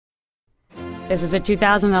This is a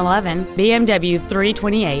 2011 BMW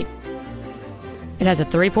 328. It has a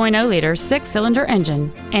 3.0-liter six-cylinder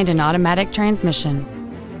engine and an automatic transmission.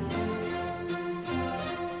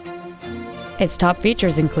 Its top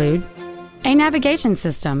features include a navigation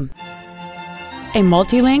system, a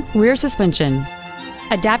multi-link rear suspension,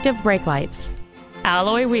 adaptive brake lights,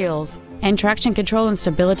 alloy wheels, and traction control and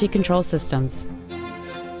stability control systems.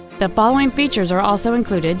 The following features are also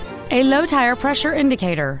included: a low tire pressure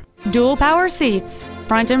indicator, dual power seats,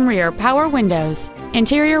 front and rear power windows,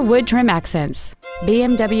 interior wood trim accents,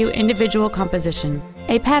 BMW individual composition,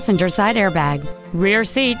 a passenger side airbag, rear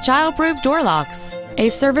seat child-proof door locks, a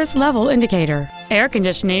service level indicator, air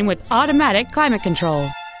conditioning with automatic climate control,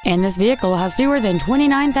 and this vehicle has fewer than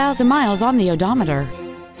 29,000 miles on the odometer.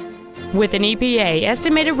 With an EPA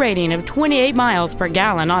estimated rating of 28 miles per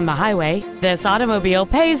gallon on the highway, this automobile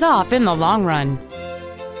pays off in the long run.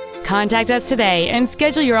 Contact us today and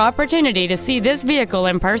schedule your opportunity to see this vehicle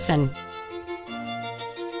in person.